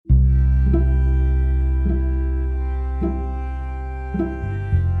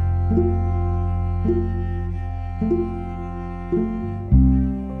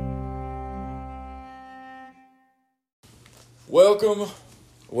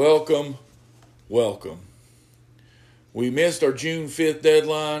welcome. We missed our June 5th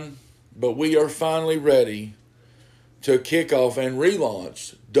deadline, but we are finally ready to kick off and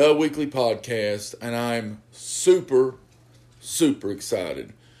relaunch the weekly podcast, and I'm super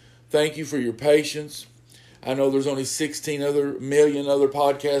excited. Thank you for your patience. I know there's only 16 million other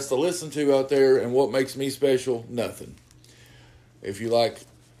podcasts to listen to out there, and what makes me special? Nothing. If you like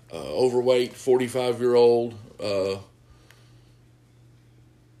overweight, 45-year-old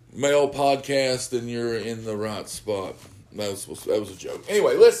male podcast, then you're in the right spot. That was a joke.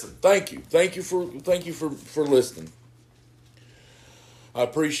 Anyway, listen. Thank you for listening. I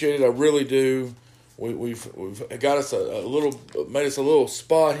appreciate it. I really do. We've got us made us a little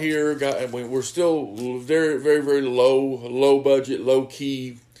spot here. We're still very low budget, low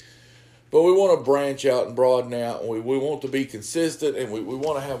key, but we want to branch out and broaden out. And we want to be consistent, and we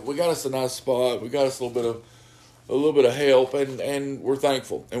got us a nice spot. We got us a little bit of help, and we're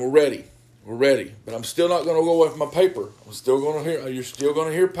thankful, and we're ready. But I'm still not going to go away from my paper. You're still going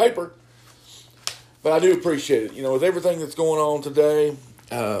to hear paper. But I do appreciate it. With everything that's going on today,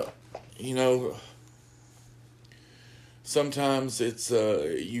 sometimes it's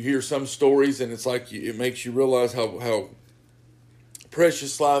you hear some stories, and it's like it makes you realize how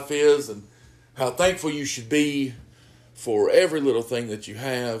precious life is, and how thankful you should be for every little thing that you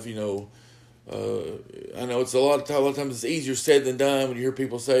have. I know it's a lot of times it's easier said than done when you hear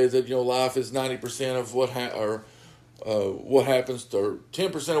people say that life is 90% of what happens, or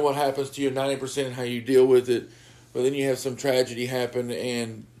 10% of what happens to you, 90% how you deal with it. But then you have some tragedy happen,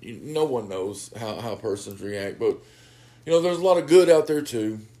 and no one knows how persons react. But there's a lot of good out there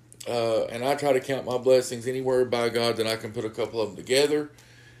too, and I try to count my blessings anywhere by God that I can put a couple of them together.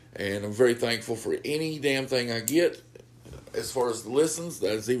 And I'm very thankful for any damn thing I get. As far as the listens,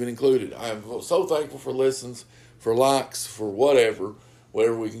 that is even included. I'm so thankful for listens, for likes, for whatever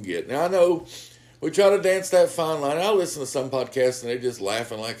we can get. Now, I know we try to dance that fine line. I listen to some podcasts, and they're just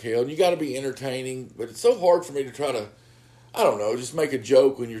laughing like hell. And you got to be entertaining, but it's so hard for me to try to, just make a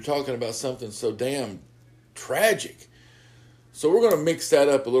joke when you're talking about something so damn tragic. So we're going to mix that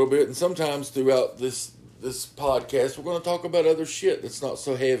up a little bit, and sometimes throughout this podcast, we're going to talk about other shit that's not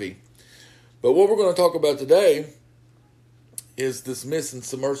so heavy. But what we're going to talk about today is this missing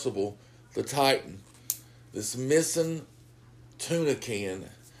submersible, the Titan, this missing tuna can.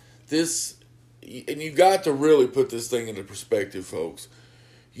 And you got to really put this thing into perspective, folks.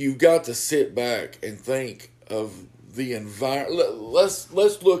 You got to sit back and think of the environment.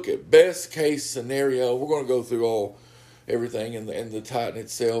 Let's look at best case scenario. We're going to go through everything and the Titan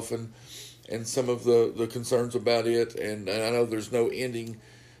itself and some of the concerns about it. And I know there's no ending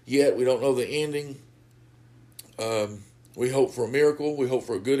yet. We don't know the ending. We hope for a miracle. We hope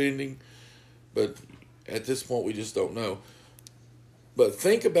for a good ending. But at this point, we just don't know. But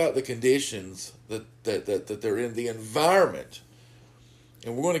think about the conditions that they're in, the environment.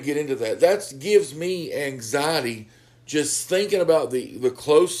 And we're going to get into that. That gives me anxiety just thinking about the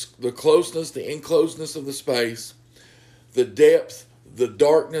closeness, the enclosedness of the space, the depth, the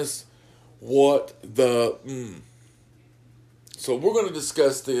darkness, So we're going to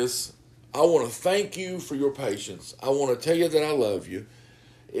discuss this. I want to thank you for your patience. I want to tell you that I love you.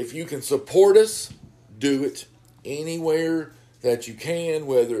 If you can support us, do it anywhere that you can,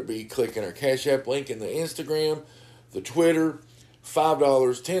 whether it be clicking our Cash App link in the Instagram, the Twitter, $5,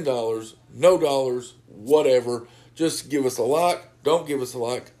 $10, no dollars, whatever. Just give us a like. Don't give us a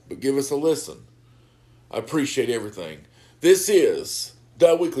like, but give us a listen. I appreciate everything. This is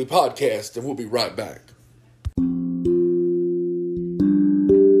the Weekly Podcast, and we'll be right back.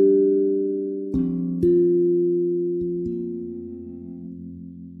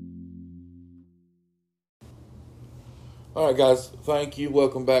 All right, guys, thank you.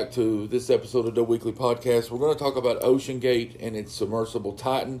 Welcome back to this episode of the Weekly Podcast. We're going to talk about OceanGate and its submersible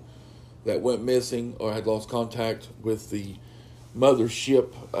Titan that went missing or had lost contact with the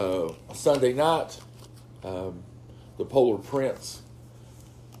mothership Sunday night. The Polar Prince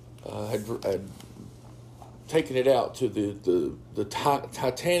had taken it out to the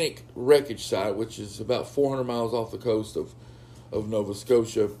Titanic wreckage site, which is about 400 miles off the coast of Nova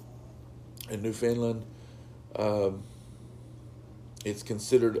Scotia and Newfoundland. It's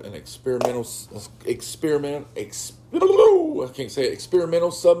considered an experimental submarine,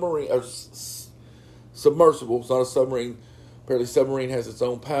 or submersible. It's not a submarine. Apparently, submarine has its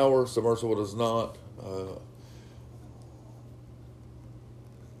own power. Submersible does not.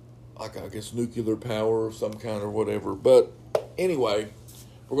 I guess nuclear power of some kind or whatever. But anyway,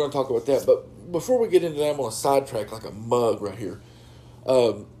 we're going to talk about that. But before we get into that, I'm going to sidetrack like a mug right here.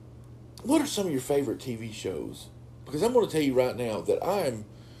 What are some of your favorite TV shows? Because I'm going to tell you right now that I'm,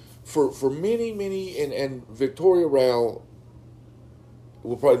 for many, and Victoria Rowell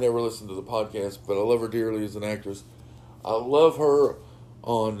will probably never listen to the podcast, but I love her dearly as an actress. I love her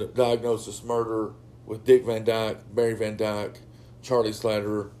on Diagnosis Murder with Dick Van Dyke, Barry Van Dyke, Charlie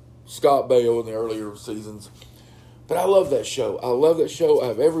Slattery, Scott Baio in the earlier seasons. But I love that show. I love that show. I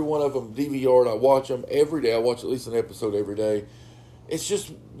have every one of them DVR'd. I watch them every day. I watch at least an episode every day. It's just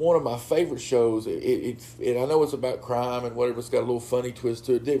one of my favorite shows. And I know it's about crime and whatever. It's got a little funny twist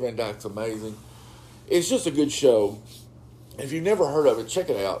to it. Dick Van Dyke's amazing. It's just a good show. If you've never heard of it, check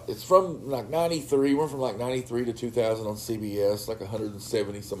it out. It's from like 93. Went from like 93 to 2000 on CBS. Like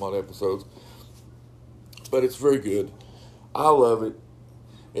 170 some odd episodes. But it's very good. I love it.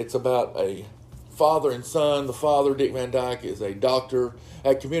 It's about a father and son. The father, Dick Van Dyke, is a doctor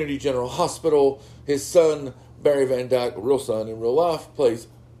at Community General Hospital. His son, Barry Van Dyke, a real son in real life, plays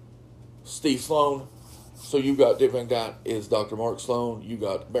Steve Sloan. So you got Dick Van Dyke as Dr. Mark Sloan. You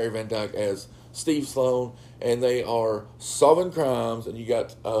got Barry Van Dyke as Steve Sloan. And they are solving crimes. And you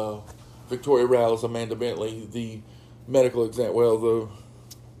got Victoria Rowell as Amanda Bentley, the medical exam. Well,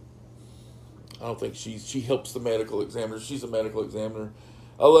 I don't think she helps the medical examiner. She's a medical examiner.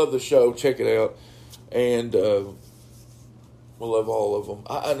 I love the show. Check it out. And we'll love all of them.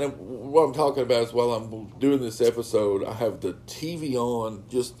 And what I'm talking about is while I'm doing this episode, I have the TV on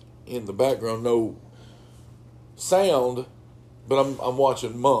just in the background, no sound, but I'm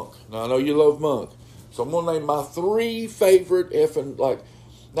watching Monk. Now, I know you love Monk. So I'm going to name my 3 favorite effing,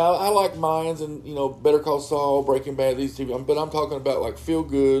 now I like Mayans and, Better Call Saul, Breaking Bad, these TV, but I'm talking about like feel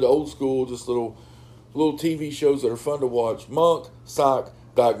good, old school, just little TV shows that are fun to watch. Monk, Psych,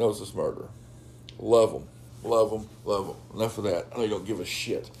 Diagnosis Murder. Love them. Love them. Love them. Enough of that. I know you don't give a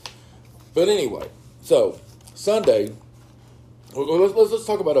shit. But anyway, so Sunday, let's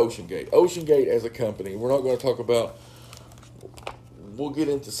talk about OceanGate. OceanGate as a company. We're not going to talk about, we'll get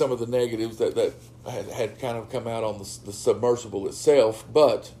into some of the negatives that had kind of come out on the submersible itself,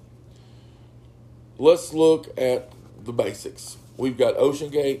 but let's look at the basics. We've got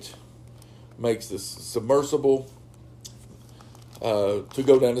OceanGate makes this submersible to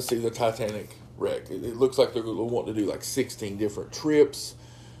go down to see the Titanic wreck. It looks like they're wanting to do like 16 different trips.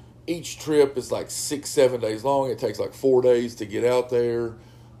 Each trip is like 6-7 days long. It takes like 4 days to get out there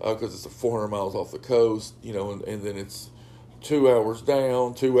because it's 400 miles off the coast, and then it's 2 hours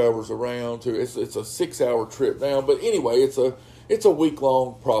down, 2 hours around. It's a 6-hour trip down. But anyway, it's a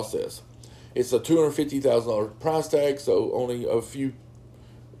week-long process. It's a $250,000 price tag, so only a few.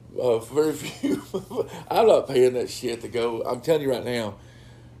 Very few. I'm not paying that shit to go. I'm telling you right now,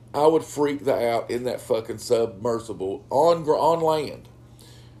 I would freak out in that fucking submersible on land.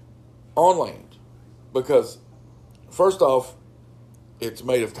 On land. Because, first off, it's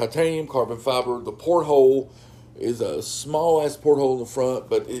made of titanium, carbon fiber. The porthole is a small-ass porthole in the front,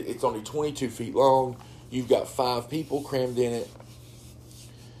 but it's only 22 feet long. You've got 5 people crammed in it.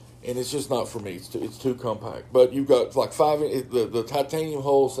 And it's just not for me. It's too compact. But you've got like the titanium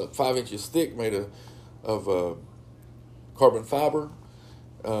hull's 5 inches thick, made of carbon fiber,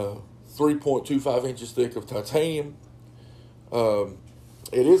 3.25 inches thick of titanium.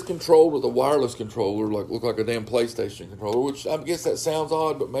 It is controlled with a wireless controller, look like a damn PlayStation controller. Which I guess that sounds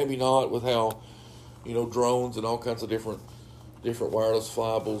odd, but maybe not with how drones and all kinds of different wireless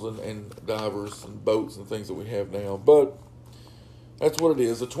flyables and divers and boats and things that we have now, but. That's what it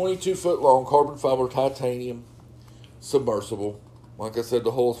is. A 22-foot long carbon fiber titanium submersible. Like I said,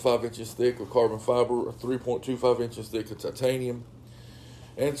 the hull is 5 inches thick of carbon fiber, 3.25 inches thick of titanium.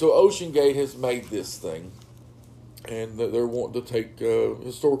 And so OceanGate has made this thing. And they're wanting to take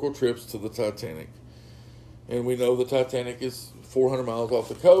historical trips to the Titanic. And we know the Titanic is 400 miles off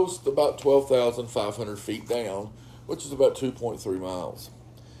the coast, about 12,500 feet down, which is about 2.3 miles.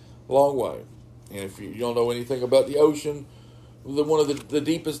 Long way. And if you don't know anything about the ocean, one of the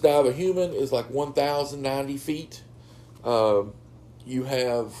deepest dive of human is like 1,090 feet. You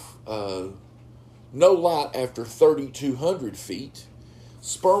have no light after 3,200 feet.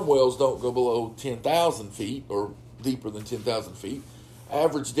 Sperm whales don't go below 10,000 feet or deeper than 10,000 feet.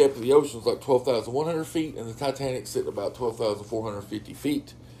 Average depth of the ocean is like 12,100 feet, and the Titanic's sitting about 12,450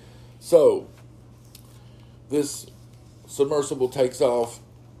 feet. So, this submersible takes off.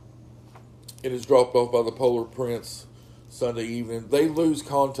 It is dropped off by the Polar Prince Sunday evening. They lose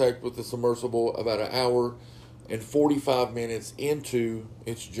contact with the submersible about an hour and 45 minutes into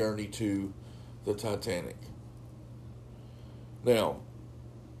its journey to the Titanic. Now,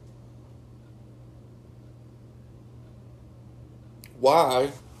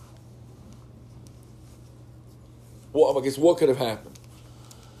 why? Well, I guess what could have happened?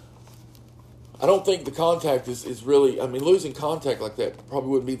 I don't think the contact is really, I mean, losing contact like that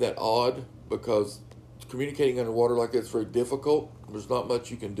probably wouldn't be that odd, because communicating underwater like that's very difficult. There's not much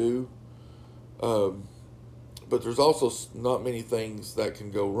you can do. But there's also not many things that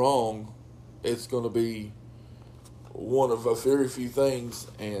can go wrong. It's going to be one of a very few things,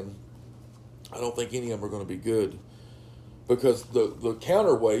 and I don't think any of them are going to be good, because the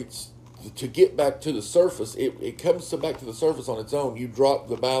counterweights to get back to the surface, it comes back to the surface on its own. You drop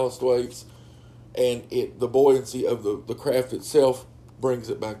the ballast weights, and the buoyancy of the craft itself brings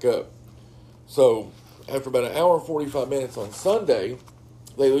it back up. So after about an hour and 45 minutes on Sunday,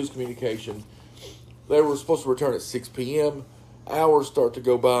 they lose communication. They were supposed to return at 6 p.m. Hours start to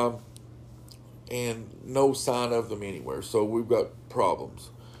go by, and no sign of them anywhere. So we've got problems.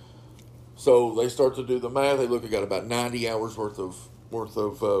 So they start to do the math. They look at got about 90 hours worth of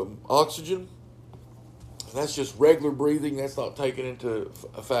oxygen. And that's just regular breathing. That's not taking into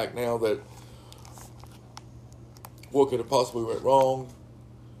a fact now that what could have possibly went wrong.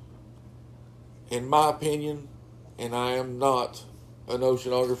 In my opinion, and I am not an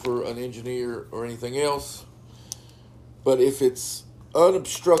oceanographer, an engineer, or anything else, but if it's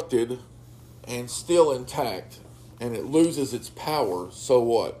unobstructed and still intact and it loses its power, so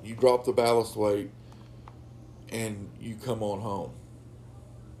what? You drop the ballast weight and you come on home.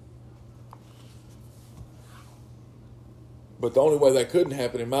 But the only way that couldn't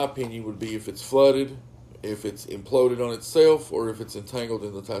happen, in my opinion, would be if it's flooded, if it's imploded on itself, or if it's entangled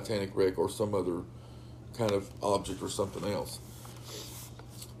in the Titanic wreck or some other kind of object or something else.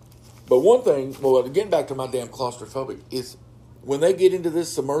 But one thing, well, getting back to my damn claustrophobic, is when they get into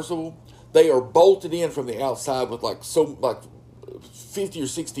this submersible, they are bolted in from the outside with like 50 or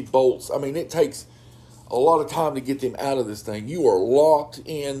 60 bolts. I mean, it takes a lot of time to get them out of this thing. You are locked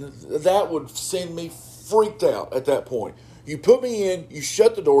in. That would send me freaked out at that point. You put me in, you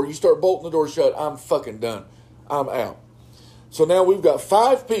shut the door, you start bolting the door shut, I'm fucking done. I'm out. So now we've got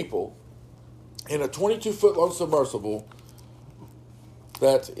 5 people in a 22-foot long submersible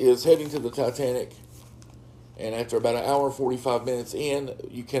that is heading to the Titanic, and after about an hour and 45 minutes in,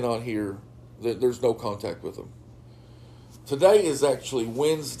 you cannot hear, there's no contact with them. Today is actually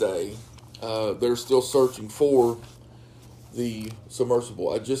Wednesday. They're still searching for the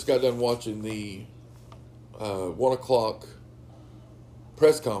submersible. I just got done watching the 1 o'clock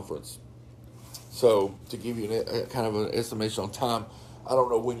press conference. So to give you a kind of an estimation on time, I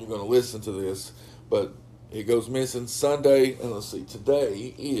don't know when you're going to listen to this, but it goes missing Sunday, and let's see,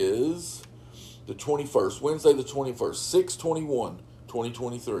 today is the 21st, Wednesday the 21st,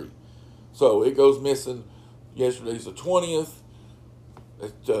 6/21/2023. So it goes missing. Yesterday's the 20th,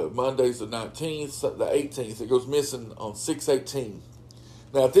 Monday's the 19th, the 18th. It goes missing on 6/18.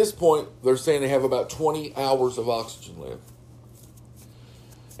 Now at this point, they're saying they have about 20 hours of oxygen left.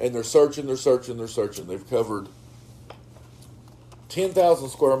 And they're searching. They've covered 10,000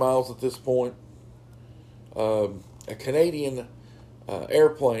 square miles at this point. A Canadian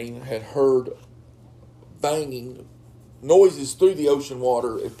airplane had heard banging noises through the ocean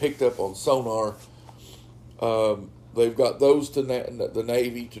water. It picked up on sonar. They've got those to the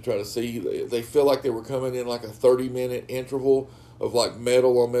Navy to try to see. They feel like they were coming in like a 30-minute interval of like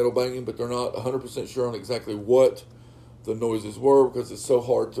metal on metal banging, but they're not 100% sure on exactly what the noises were, because it's so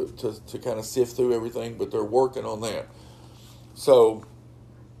hard to kind of sift through everything, but they're working on that. So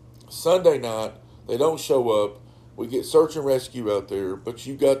Sunday night, they don't show up. We get search and rescue out there, but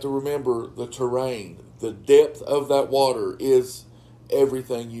you got to remember the terrain. The depth of that water is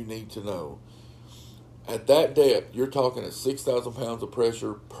everything you need to know. At that depth, you're talking at 6,000 pounds of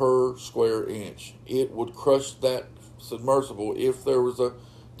pressure per square inch. It would crush that submersible if there was a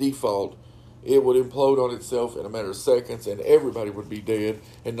default. It would implode on itself in a matter of seconds, and everybody would be dead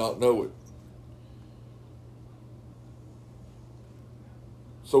and not know it.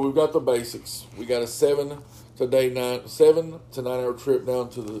 So we've got the basics. We got a 7 to 9 hour trip down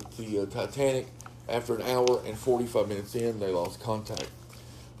to the Titanic. After an hour and 45 minutes in, they lost contact.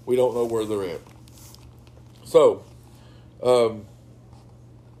 We don't know where they're at. So,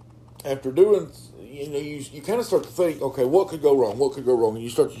 after doing, you kind of start to think, okay, what could go wrong? What could go wrong? And you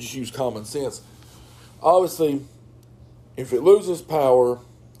start to just use common sense. Obviously, if it loses power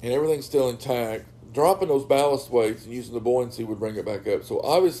and everything's still intact, dropping those ballast weights and using the buoyancy would bring it back up. So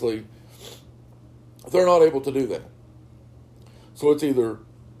obviously, they're not able to do that. So it's either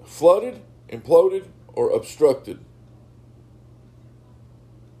flooded, imploded, or obstructed.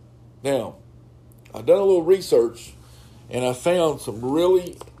 Now, I've done a little research, and I found some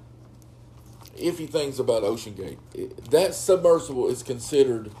really iffy things about OceanGate. That submersible is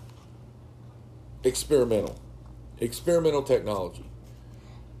considered experimental technology.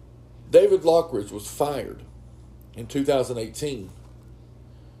 David Lockridge was fired in 2018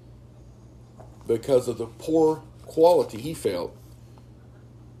 because of the poor quality he felt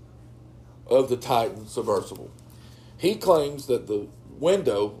of the Titan submersible. He claims that the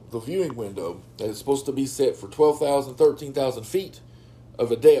viewing window, that is supposed to be set for 12,000, 13,000 feet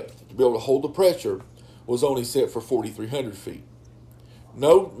of a depth to be able to hold the pressure, was only set for 4,300 feet.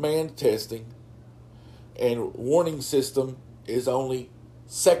 No manned testing, and warning system is only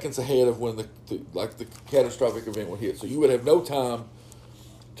seconds ahead of when the catastrophic event would hit. So you would have no time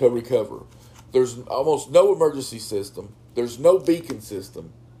to recover. There's almost no emergency system. There's no beacon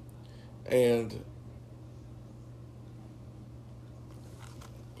system. And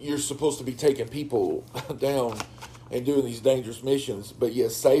you're supposed to be taking people down and doing these dangerous missions, but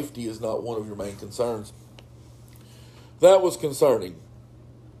yet safety is not one of your main concerns. That was concerning.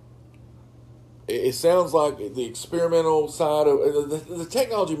 It sounds like the experimental side of the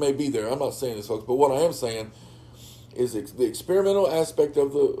technology may be there. I'm not saying this, folks, but what I am saying is the experimental aspect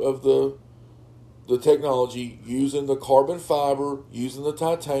of the technology, using the carbon fiber, using the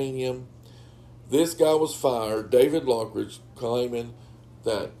titanium. This guy was fired, David Lockridge, claiming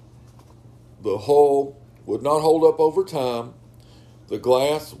that the hull would not hold up over time, the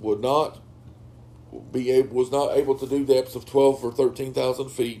glass was not able to do depths of 12 or 13,000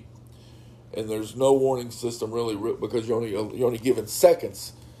 feet, and there's no warning system really because you're only given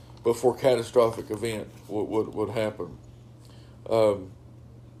seconds before catastrophic event would happen.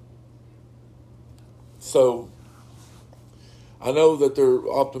 So I know that they're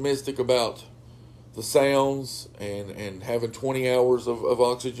optimistic about the sounds and having 20 hours of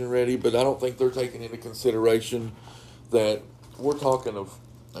oxygen ready, but I don't think they're taking into consideration that we're talking of,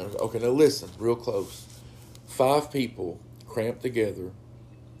 okay, now listen real close. 5 people cramped together.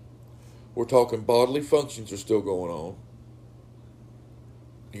 We're talking bodily functions are still going on.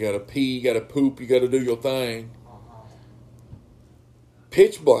 You got to pee, you got to poop, you got to do your thing.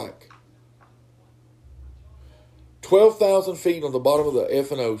 Pitch black. 12,000 feet on the bottom of the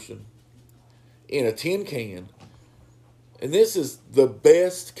effing ocean in a tin can. And this is the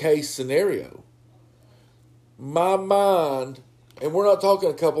best case scenario. My mind, and we're not talking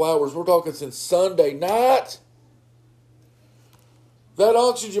a couple hours, we're talking since Sunday night. That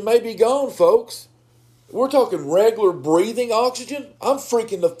oxygen may be gone, folks. We're talking regular breathing oxygen. I'm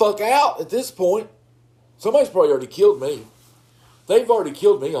freaking the fuck out at this point. Somebody's probably already killed me. They've already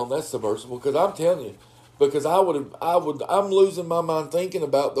killed me on that submersible, because I'm telling you, because I'm losing my mind thinking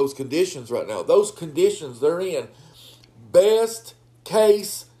about those conditions right now. Those conditions they're in. Best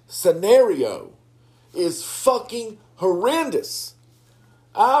case scenario is fucking horrendous.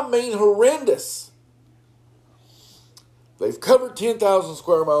 I mean horrendous. They've covered 10,000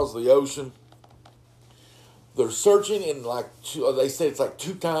 square miles of the ocean. They're searching in they say it's like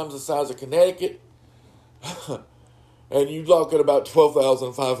 2 times the size of Connecticut. And you look at about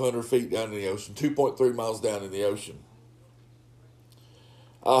 12,500 feet down in the ocean, 2.3 miles down in the ocean.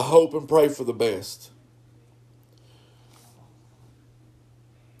 I hope and pray for the best.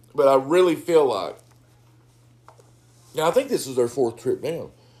 But I really feel like, now I think this is their 4th trip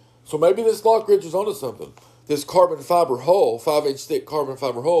down. So maybe this Lockridge is onto something. This carbon fiber hull, 5-inch thick carbon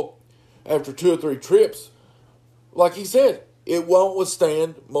fiber hull, after 2 or 3 trips, like he said, it won't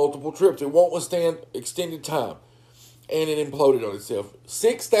withstand multiple trips. It won't withstand extended time. And it imploded on itself.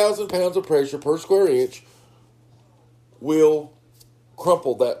 6,000 pounds of pressure per square inch will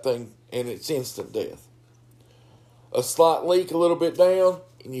crumple that thing, and it's instant death. A slight leak a little bit down,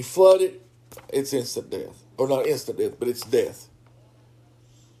 and you flood it, it's instant death. Or not instant death, but it's death.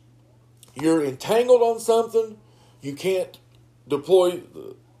 You're entangled on something, you can't deploy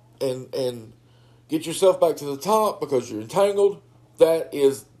and get yourself back to the top because you're entangled. That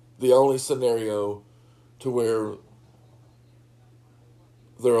is the only scenario to where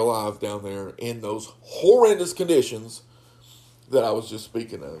they're alive down there in those horrendous conditions that I was just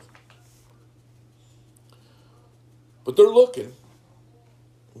speaking of. But they're looking.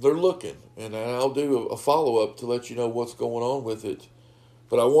 They're looking. And I'll do a follow-up to let you know what's going on with it.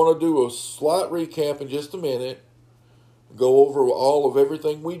 But I want to do a slight recap in just a minute. Go over all of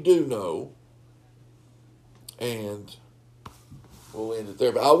everything we do know. And we'll end it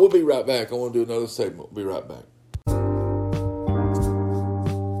there. But I will be right back. I want to do another segment. We'll be right back.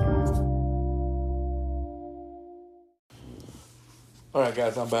 All right,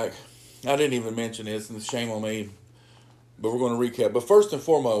 guys, I'm back. I didn't even mention this, and it's shame on me, but we're going to recap. But first and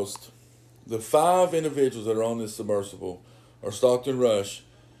foremost, the 5 individuals that are on this submersible are Stockton Rush,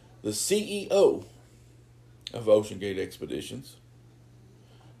 the CEO of Ocean Gate Expeditions,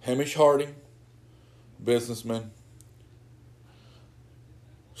 Hamish Harding, businessman,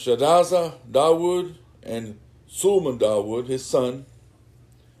 Shadaza Dawood and Sulman Dawood, his son.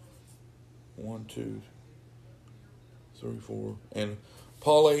 1, 2, 3, 4, and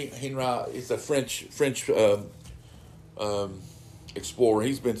Paul Henry is a French explorer.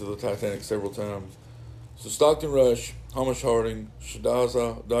 He's been to the Titanic several times. So Stockton Rush, Hamish Harding,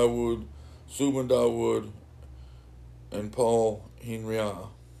 Shadaza Dawood, Sulman Dawood, and Paul Henry.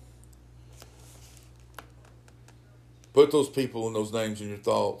 Put those people and those names in your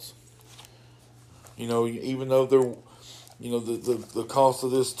thoughts. You know, even though they're, you know, the cost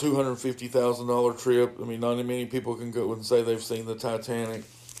of this $250,000 trip, I mean, not many people can go and say they've seen the Titanic.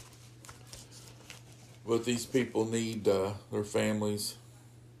 But these people need their families.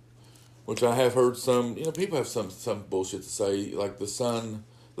 Which I have heard some, you know, people have some bullshit to say. Like the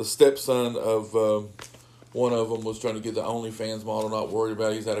stepson of one of them was trying to get the OnlyFans model, not worried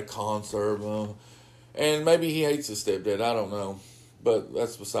about it. He's at a concert. And maybe he hates his stepdad. I don't know. But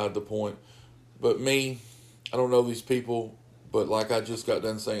that's beside the point. But me, I don't know these people. But like I just got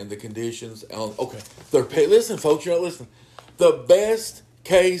done saying, the conditions. Okay. Listen, folks, you're not listening. The best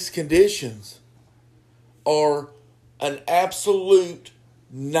case conditions are an absolute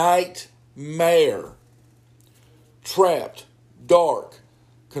nightmare. Trapped. Dark.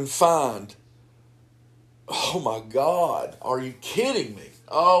 Confined. Oh my God. Are you kidding me?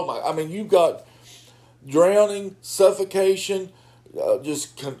 Oh my. I mean, you've got drowning, suffocation, oh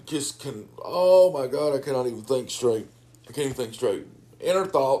my God, I cannot even think straight. I can't even think straight. Inner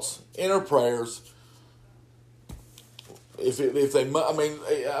thoughts, inner prayers. If they, I mean,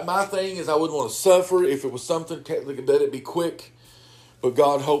 my thing is I wouldn't want to suffer. If it was something, let it be quick. But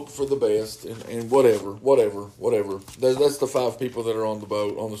God hoped for the best, and whatever. That's the 5 people that are on the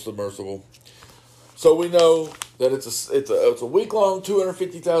boat, on the submersible. So we know that it's a week-long,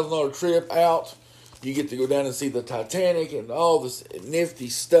 $250,000 trip out. You get to go down and see the Titanic and all this nifty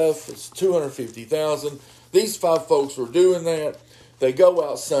stuff. It's $250,000. These 5 folks were doing that. They go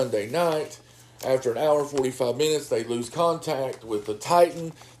out Sunday night. After an hour and 45 minutes, they lose contact with the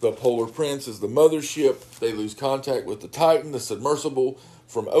Titan. The Polar Prince is the mothership. They lose contact with the Titan, the submersible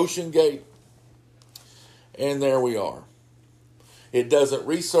from Ocean Gate. And there we are. It doesn't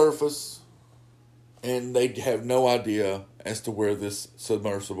resurface. And they have no idea as to where this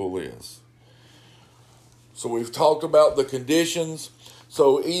submersible is. So we've talked about the conditions.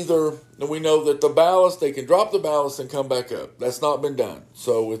 So either, and we know that the ballast, they can drop the ballast and come back up. That's not been done.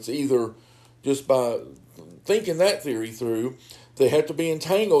 So it's either just by thinking that theory through, they have to be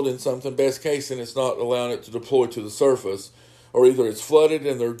entangled in something, best case, and it's not allowing it to deploy to the surface. Or either it's flooded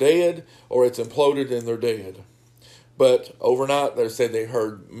and they're dead, or it's imploded and they're dead. But overnight, they said they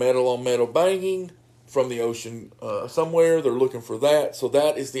heard metal on metal banging from the ocean somewhere. They're looking for that. So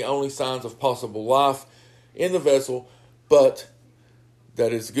that is the only signs of possible life in the vessel, but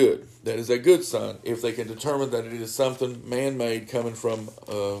that is good. That is a good sign if they can determine that it is something man-made coming from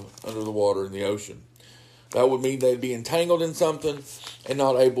under the water in the ocean. That would mean they'd be entangled in something and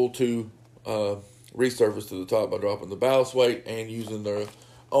not able to resurface to the top by dropping the ballast weight and using their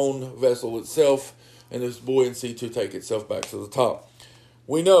own vessel itself and this buoyancy to take itself back to the top.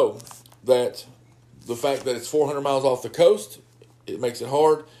 We know that the fact that it's 400 miles off the coast, it makes it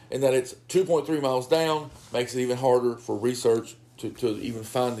hard, and that it's 2.3 miles down makes it even harder for research to even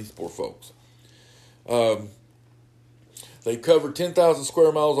find these poor folks. They've covered 10,000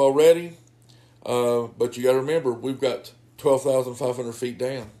 square miles already, but you got to remember, we've got 12,500 feet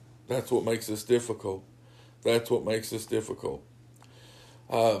down. That's what makes this difficult.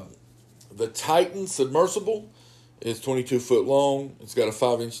 The Titan submersible is 22 foot long. It's got a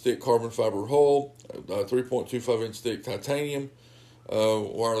 5-inch thick carbon fiber hull, a 3.25-inch thick titanium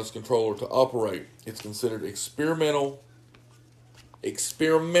wireless controller to operate. It's considered experimental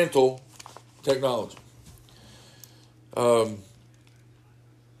technology.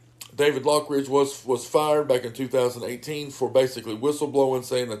 David Lockridge was fired back in 2018 for basically whistleblowing,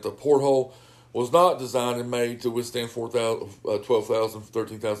 saying that the porthole was not designed and made to withstand 12,000,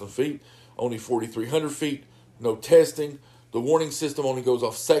 13,000 feet, only 4,300 feet, no testing. The warning system only goes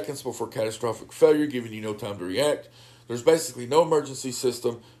off seconds before catastrophic failure, giving you no time to react. There's basically no emergency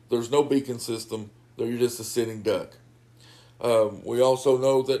system. There's no beacon system. You're just a sitting duck. We also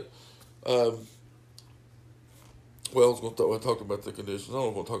know that, I talked about the conditions. I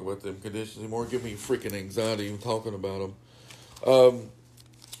don't want to talk about them conditions anymore. Give me freaking anxiety even talking about them.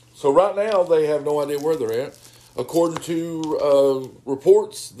 So right now, they have no idea where they're at. According to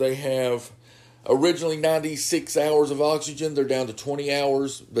reports, they have originally 96 hours of oxygen. They're down to 20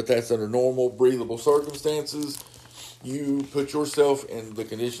 hours, but that's under normal, breathable circumstances. You put yourself in the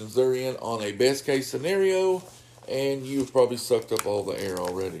conditions they're in on a best-case scenario, and you've probably sucked up all the air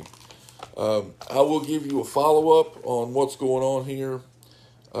already. I will give you a follow-up on what's going on here,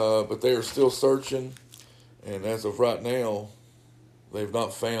 but they are still searching, and as of right now, they've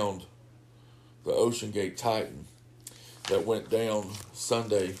not found the Ocean Gate Titan that went down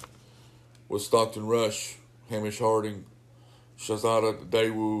Sunday with Stockton Rush, Hamish Harding, Shahzada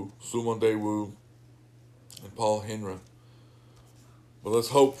Daewoo, Suman Daewoo, and Paul Henry. But let's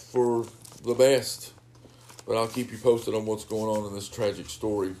hope for the best. But I'll keep you posted on what's going on in this tragic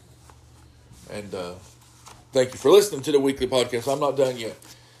story. And thank you for listening to the weekly podcast. I'm not done yet.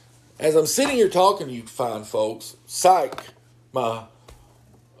 As I'm sitting here talking to you fine folks, Psych, my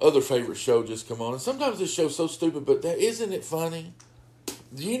other favorite show, just come on. And sometimes this show's so stupid, but isn't it funny?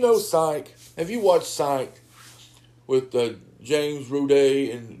 Do you know Psych? Have you watched Psych with James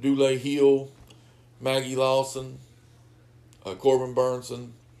Roday and Dule Hill, Maggie Lawson, Corbin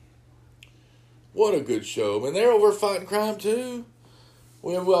Burnson? What a good show. I mean, they're over fighting crime too.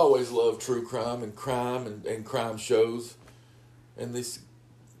 We always love true crime and crime shows. And this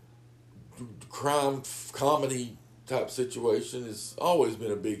crime comedy type situation has always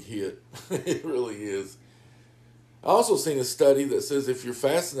been a big hit. It really is. I also seen a study that says if you're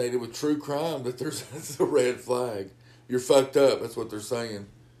fascinated with true crime, that's a red flag. You're fucked up. That's what they're saying.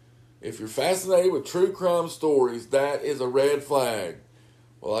 If you're fascinated with true crime stories, that is a red flag.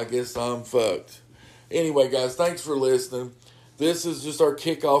 Well, I guess I'm fucked. Anyway, guys, thanks for listening. This is just our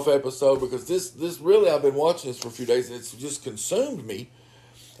kickoff episode because this really, I've been watching this for a few days and it's just consumed me.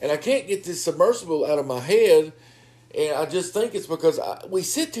 And I can't get this submersible out of my head. And I just think it's because we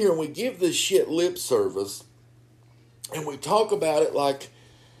sit here and we give this shit lip service. And we talk about it like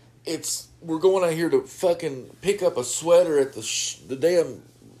we're going out here to fucking pick up a sweater at the damn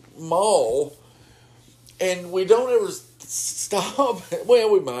mall. And we don't ever stop.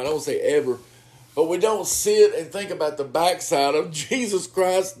 Well, we might. I won't say ever. But we don't sit and think about the backside of Jesus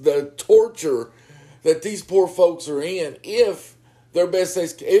Christ, the torture that these poor folks are in if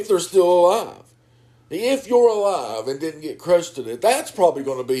they're still alive. If you're alive and didn't get crushed to death, that's probably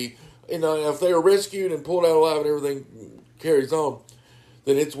going to be, if they were rescued and pulled out alive and everything carries on,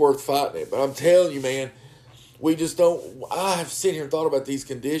 then it's worth fighting it. But I'm telling you, man, we just don't. I've sat here and thought about these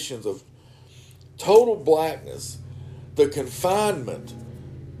conditions of total blackness, the confinement.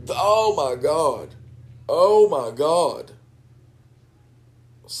 Oh my God. Oh my God.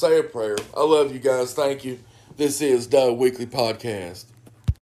 Say a prayer. I love you guys. Thank you. This is the Weekly Podcast.